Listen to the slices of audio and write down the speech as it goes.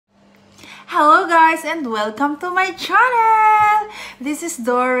Hello guys and welcome to my channel! This is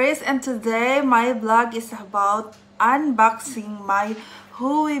Doris and today my vlog is about unboxing my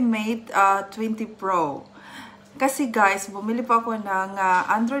Huawei Mate 20 Pro. Kasi guys, bumili pa ako ng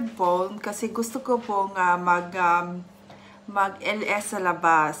Android phone kasi gusto ko pong mag-LS sa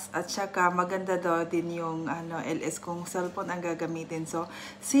labas at saka maganda daw din yung LS kung cellphone ang gagamitin. So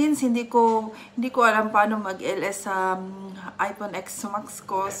since hindi ko alam paano mag-LS sa iPhone X Max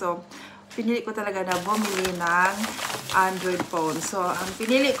ko, so pinili ko talaga na bumili ng Android phone. So ang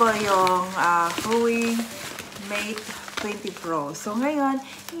pinili ko yung Huawei Mate 20 Pro. So ngayon,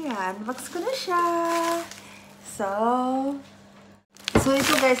 ayan, box ko na siya. So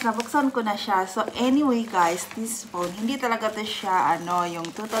ito guys, nabuksan ko na siya. So anyway guys, this phone, hindi talaga to siya yung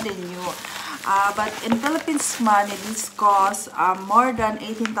totally new. But in Philippines money, this cost more than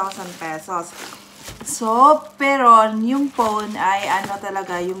 18,000 pesos. So, pero yung phone ay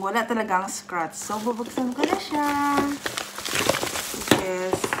talaga, yung wala talagang scratch. So bubuksan ko na siya.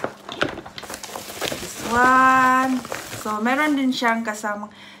 This one. So meron din siyang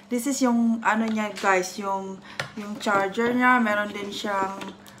kasamang, this is yung niya guys, yung charger niya. Meron din siyang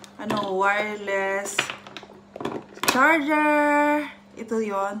wireless charger. Ito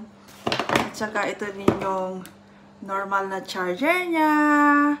yon. At saka ito din yung normal na charger niya.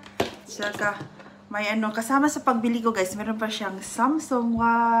 At saka may kasama sa pagbili ko guys, meron pa siyang Samsung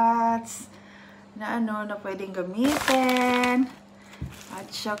Watch na na pwedeng gamitin. At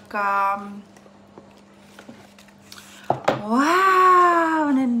saka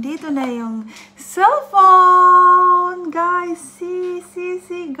wow! Nandito na yung cellphone! Guys, see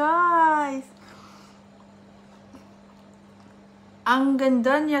guys! Ang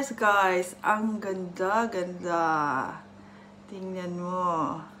ganda niya guys! Ang ganda! Tingnan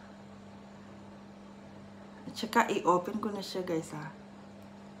mo. At saka i-open ko na siya guys ha.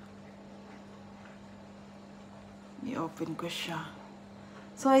 I-open ko siya.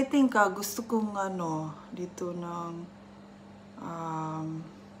 So I think gusto kong dito ng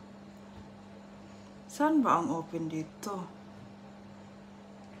saan ba ang open dito?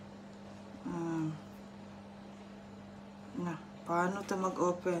 Paano ito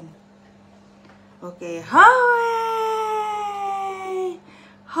mag-open? Okay,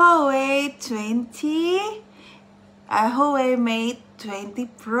 Huawei 20 Huawei Mate 20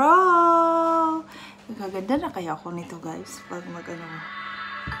 Pro. Gaganda na kaya ako nito guys pag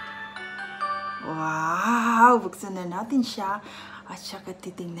wow! Buksan na natin siya. At saka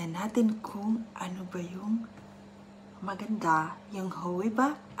titingnan natin kung ano ba yung maganda. Yung Huawei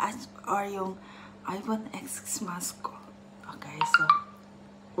ba? Or yung iPhone X Max ko. Okay,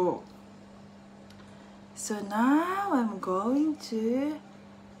 so now I'm going to,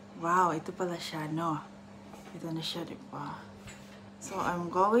 wow, ito pala siya, no? Ito na siya, diba? So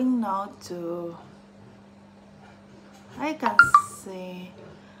I'm going now to, I can see,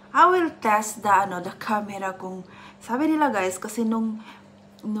 I will test the camera kung, sabi nila guys, kasi nung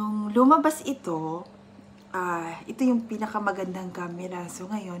lumabas ito, ito yung pinakamagandang camera. So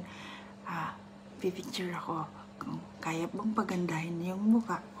ngayon, pipicture ako kung kaya bang pagandahin yung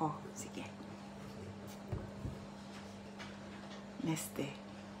mukha ko. Sige. Neste.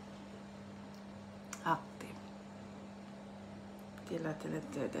 Active. Tila.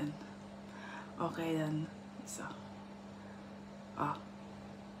 Okay, then. So.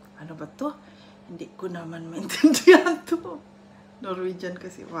 Ano ba to? Hindi ko naman maintindihan to. Norwegian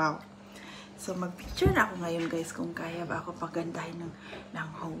kasi. Wow. So, mag-picture na ako ngayon guys kung kaya ba ako pagandahin ng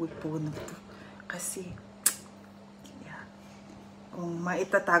Huawei phone na to. Kasi, kung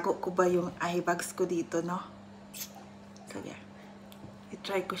maitatago ko ba yung eyebags ko dito, no? Sige.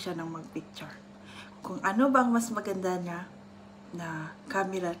 I-try ko siya ng mag-picture. Kung ano bang mas maganda niya na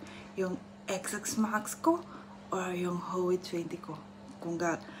camera, yung X Max ko or yung Huawei 20 ko.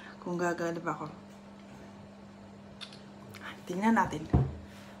 Kung gagana ba ako. Tingnan natin.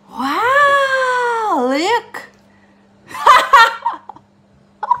 Wow! Look!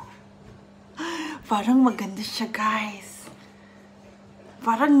 Parang maganda siya, guys.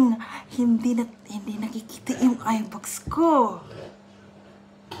 Parang hindi nakikita yung eyebags ko.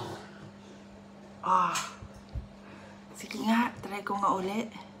 Sige nga, try ko nga uli.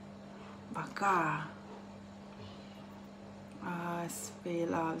 Baka.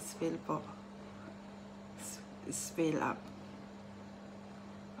 Spill up.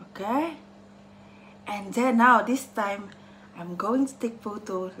 Okay? And then now, this time, I'm going to take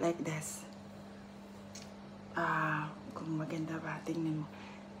photo like this. Kung maganda ba, tingnan mo.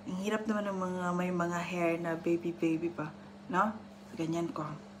 Ang hirap naman ng may mga hair na baby pa. No? Ganyan ko.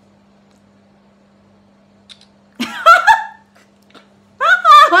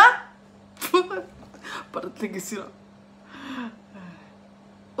 Parang tigis sila.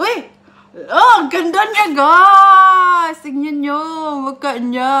 Uy! Oh, ang ganda niya, guys! Tingnan nyo, mukha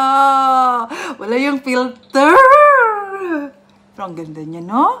niya. Wala yung filter. Pero ang ganda niya,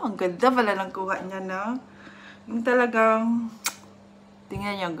 no? Ang ganda pala ng kuha niya, no? Yung talagang,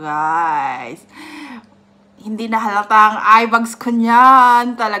 tingnan nyo, guys. Hindi na halata ang eye bags ko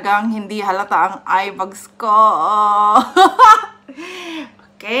niyan. Talagang hindi halata ang eye bags ko.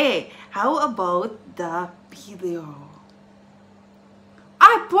 Okay, how about the video?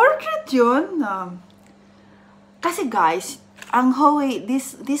 Ay, portrait yun. Kasi guys, ang Huawei,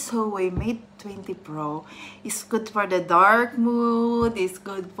 this Huawei Mate 20 Pro is good for the dark mood, is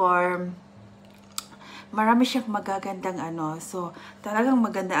good for marami siyang magagandang ano. So, talagang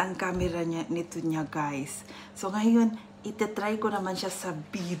maganda ang camera niya, nito niya guys. So, ngayon, itetry ko naman siya sa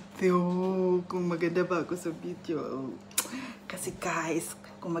video. Kung maganda ba ako sa video. Kasi guys,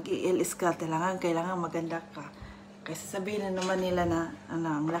 kung mag-i-LS ka, kailangan maganda ka. Kasi sabihin na naman nila na,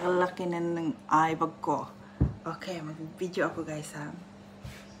 ang laki-laki na ng eye bag ko. Okay, mag-video ako guys ha.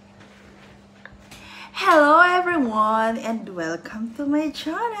 Hello everyone and welcome to my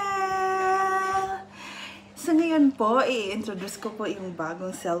channel! So ngayon po, i-introduce ko po yung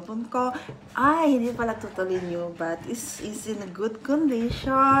bagong cellphone ko. Ay, hindi pala totally new, but is in a good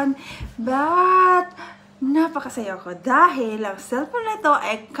condition. But napakasaya ko dahil ang cellphone na ito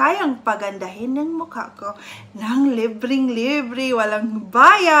ay kayang pagandahin ng mukha ko ng libreng-libre, walang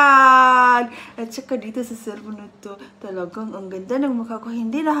bayad. At saka dito sa cellphone na ito, talagang ang ganda ng mukha ko.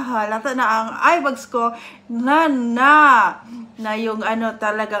 Hindi nahahalata na ang eye bags ko na yung ano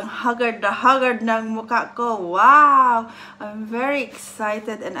talagang haggard na haggard ng mukha ko. Wow! I'm very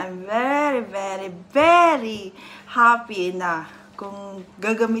excited and I'm very, very, very happy na kung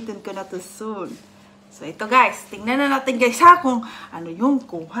gagamitin ko na to soon. So, ito guys, tingnan na natin guys ha kung ano yung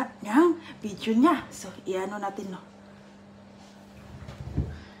kuha niyang video niya. So, iano natin no.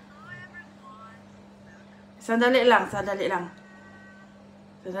 Sandali lang. Sandali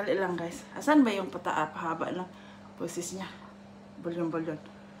lang guys. Asan ba yung pahaba ng poses niya? Volume.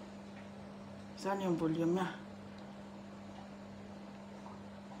 Saan yung volume niya?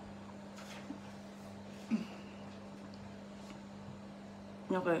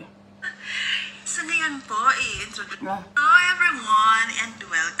 Okay. So ngayon po, i-introduce. Hello everyone and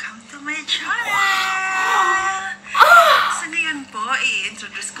welcome to my channel! So ngayon po,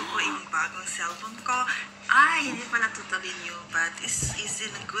 i-introduce ko po yung bagong cellphone ko. Ay, hindi pala totally new, but is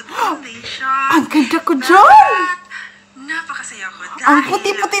in a good condition. Ang ganda ko dyan! Napakasaya ko dahil ang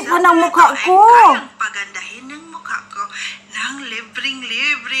puti-puti pa ng mukha ko. Kayang pagandahin ng mukha ko ng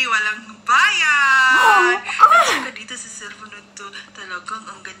libreng-libre, walang bayad. At saka dito sa cellphone ito, talagang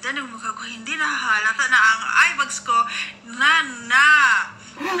ang ganda ng mukha ko. Hindi nahahalata na ang eye bags ko na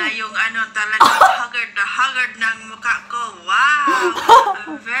yung ano talagang haggard na haggard ng mukha ko. Wow!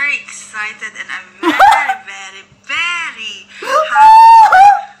 I'm very excited and I'm very, very, very happy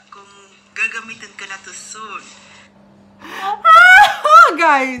kung gagamitin ko na to soon.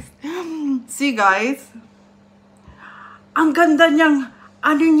 Guys, see guys, ang ganda niyang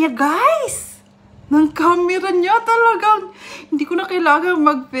ano niya guys, ng camera niya talagang hindi ko na kailangan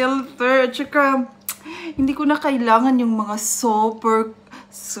mag-filter at saka hindi ko na kailangan yung mga super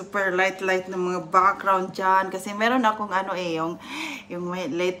light na mga background dyan kasi meron akong ano yung may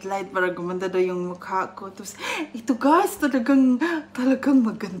light para gumanda daw yung mukha ko. Tapos ito guys, talagang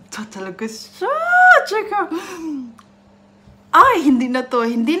maganda talaga siya. Tsaka ay, hindi na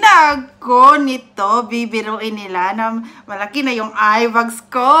ako nito. Bibiruin nila na malaki na yung eye bags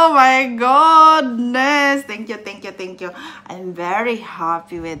ko. My goodness. Thank you. I'm very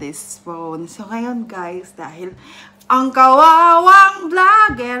happy with this phone. So, ngayon guys, dahil ang kawawang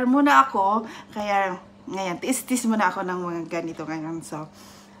vlogger muna ako, kaya ngayon, tis muna ako ng mga ganito ngayon. So,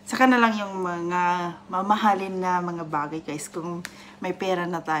 saka na lang yung mga mamahalin na mga bagay guys kung may pera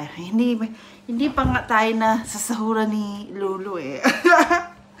na tayo. Hindi pa nga tayo na sasahuran ni Lulu eh.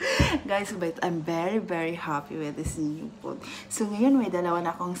 Guys, but I'm very, very happy with this new phone. So ngayon may dalawa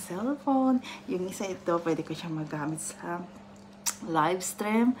na akong cellphone. Yung isa ito, pwede ko siyang magamit sa live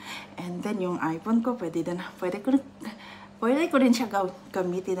stream. And then yung iPhone ko, pwede ko rin siya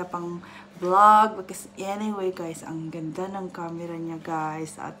gamitin na pang vlog because anyway guys, ang ganda ng camera niya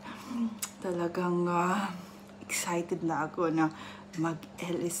guys at talagang excited na ako na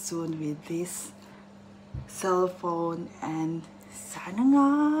mag-LS soon with this cellphone and sana nga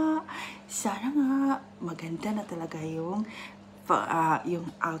maganda na talaga yung yung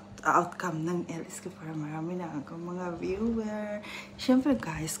outcome ng LS ko para marami na akong mga viewer. Siyempre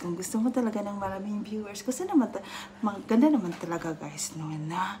guys, kung gusto mo talaga ng maraming viewers, kasi naman, maganda naman talaga guys, no,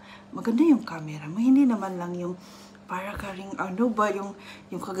 na maganda yung camera mo, hindi naman lang yung para ka ring ano ba, yung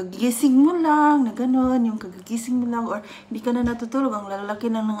kagagising mo lang, na gano'n, yung kagagising mo lang, or hindi ka na natutulog, ang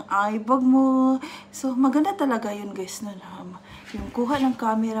lalaki na ng eyebag mo. So, maganda talaga yun guys, na yung kuha ng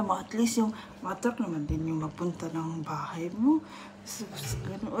camera mo, at least yung matak naman din yung mapunta ng bahay mo. So,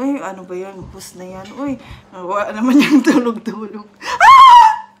 gano'n, uy, ano ba yan, hus na yan, uy, wala naman yung tulog-tulog.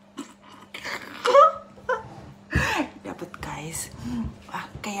 Dapat guys,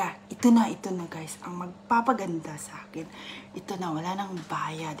 kaya ito na guys, ang magpapaganda sa akin. Ito na, wala nang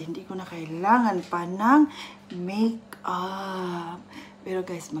bayad, hindi ko na kailangan pa ng make-up. Pero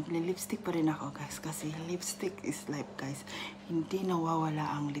guys, magle-lipstick pa rin ako guys, kasi lipstick is life guys. Hindi nawawala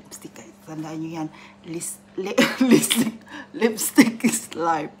ang lipstick guys. Tandaan nyo yan, lipstick is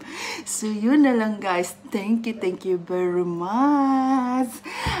life. So yun na lang guys, thank you very much.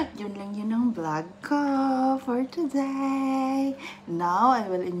 Yun lang yun ang vlog ko for today. Now I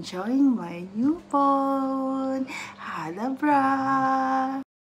will enjoy my new phone. Halabra!